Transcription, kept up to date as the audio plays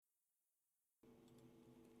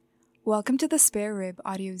Welcome to the Spare Rib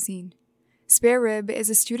audio zine. Spare Rib is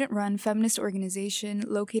a student-run feminist organization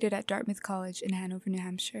located at Dartmouth College in Hanover, New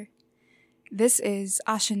Hampshire. This is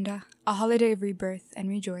Ashenda, a holiday of rebirth and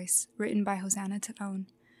rejoice, written by Hosaena Tilahun,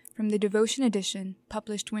 from the Devotion edition,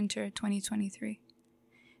 published winter 2023.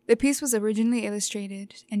 The piece was originally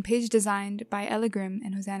illustrated and page designed by Ella Grimm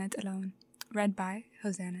and Hosaena Tilahun, read by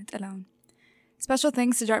Hosaena Tilahun. Special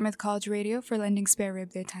thanks to Dartmouth College Radio for lending Spare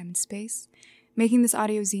Rib their time and space, making this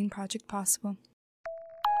audio zine project possible.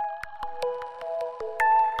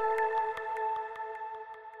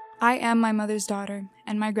 I am my mother's daughter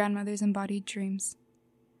and my grandmother's embodied dreams.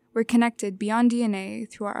 We're connected beyond DNA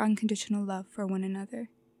through our unconditional love for one another.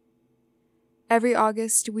 Every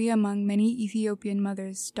August, we among many Ethiopian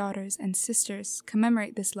mothers, daughters, and sisters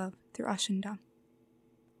commemorate this love through Ashenda.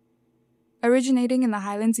 Originating in the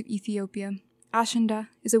highlands of Ethiopia, Ashenda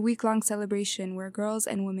is a week-long celebration where girls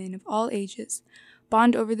and women of all ages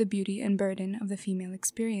bond over the beauty and burden of the female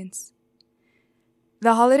experience.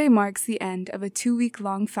 The holiday marks the end of a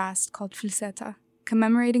 2-week-long fast called Filseta,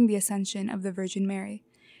 commemorating the ascension of the Virgin Mary,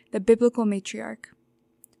 the biblical matriarch.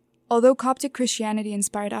 Although Coptic Christianity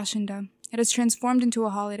inspired Ashenda, it has transformed into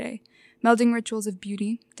a holiday, melding rituals of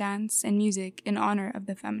beauty, dance, and music in honor of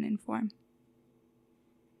the feminine form.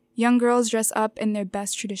 Young girls dress up in their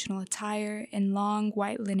best traditional attire in long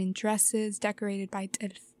white linen dresses decorated by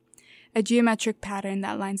tilth, a geometric pattern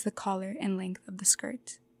that lines the collar and length of the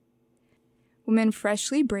skirt. Women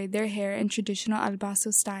freshly braid their hair in traditional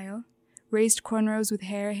albaso style, raised cornrows with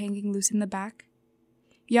hair hanging loose in the back.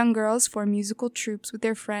 Young girls form musical troupes with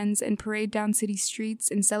their friends and parade down city streets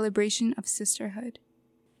in celebration of sisterhood.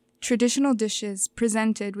 Traditional dishes,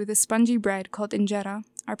 presented with a spongy bread called injera,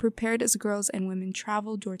 are prepared as girls and women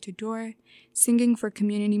travel door to door, singing for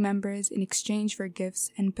community members in exchange for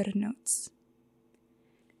gifts and bir notes.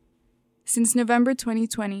 Since November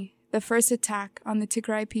 2020, the first attack on the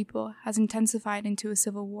Tigray people has intensified into a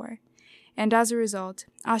civil war, and as a result,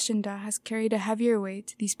 Ashenda has carried a heavier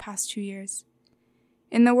weight these past 2 years.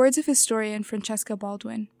 In the words of historian Francesca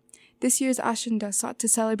Baldwin, this year's Ashenda sought to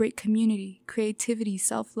celebrate community, creativity,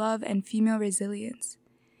 self-love, and female resilience.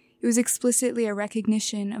 It was explicitly a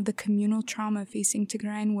recognition of the communal trauma facing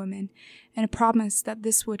Tigrayan women and a promise that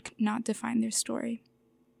this would not define their story.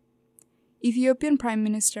 Ethiopian Prime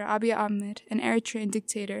Minister Abiy Ahmed and Eritrean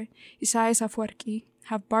dictator Isaias Afwerki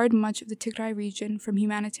have barred much of the Tigray region from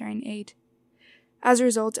humanitarian aid. As a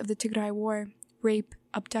result of the Tigray war, rape,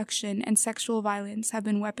 abduction, and sexual violence have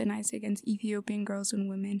been weaponized against Ethiopian girls and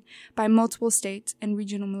women by multiple state and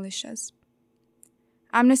regional militias.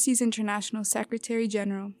 Amnesty International Secretary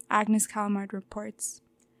General Agnes Callamard reports,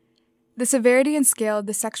 "The severity and scale of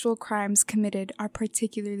the sexual crimes committed are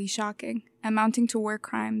particularly shocking, amounting to war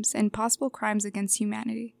crimes and possible crimes against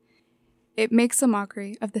humanity. It makes a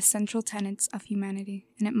mockery of the central tenets of humanity,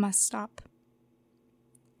 and it must stop."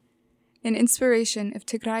 In inspiration of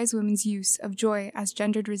Tigray's women's use of joy as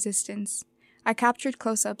gendered resistance, I captured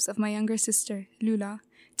close-ups of my younger sister, Lula,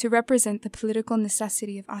 to represent the political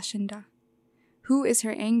necessity of Ashenda. Who is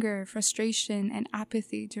her anger, frustration, and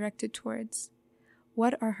apathy directed towards?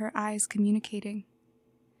 What are her eyes communicating?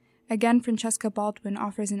 Again, Francesca Baldwin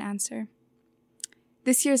offers an answer.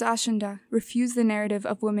 This year's Ashenda refused the narrative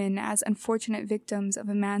of women as unfortunate victims of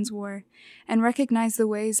a man's war and recognized the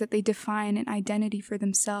ways that they define an identity for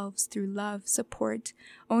themselves through love, support,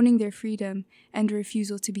 owning their freedom, and a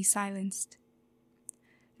refusal to be silenced.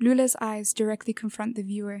 Lula's eyes directly confront the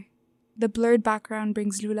viewer. The blurred background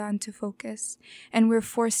brings Lula into focus, and we're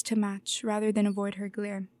forced to match rather than avoid her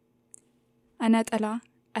glare. Anatala,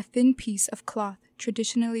 a thin piece of cloth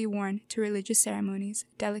traditionally worn to religious ceremonies,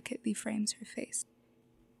 delicately frames her face.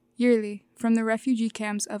 Yearly, from the refugee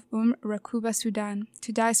camps of Rakuba, Sudan,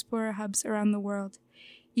 to diaspora hubs around the world,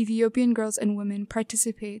 Ethiopian girls and women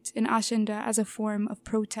participate in Ashenda as a form of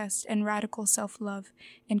protest and radical self-love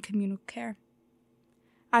and communal care.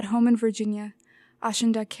 At home in Virginia,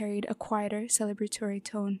 Ashenda carried a quieter, celebratory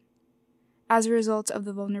tone. As a result of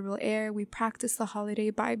the vulnerable air, we practice the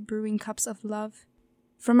holiday by brewing cups of love.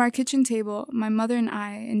 From our kitchen table, my mother and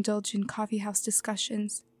I indulge in coffeehouse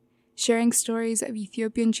discussions, sharing stories of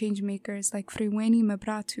Ethiopian changemakers like Friweni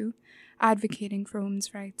Mebratu advocating for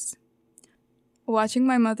women's rights. Watching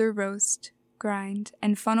my mother roast, grind,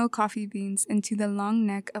 and funnel coffee beans into the long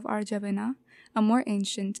neck of our jabana, a more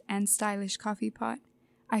ancient and stylish coffee pot,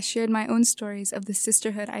 I shared my own stories of the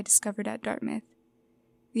sisterhood I discovered at Dartmouth.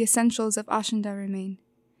 The essentials of Ashenda remain,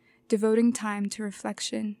 devoting time to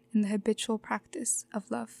reflection and the habitual practice of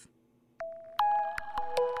love.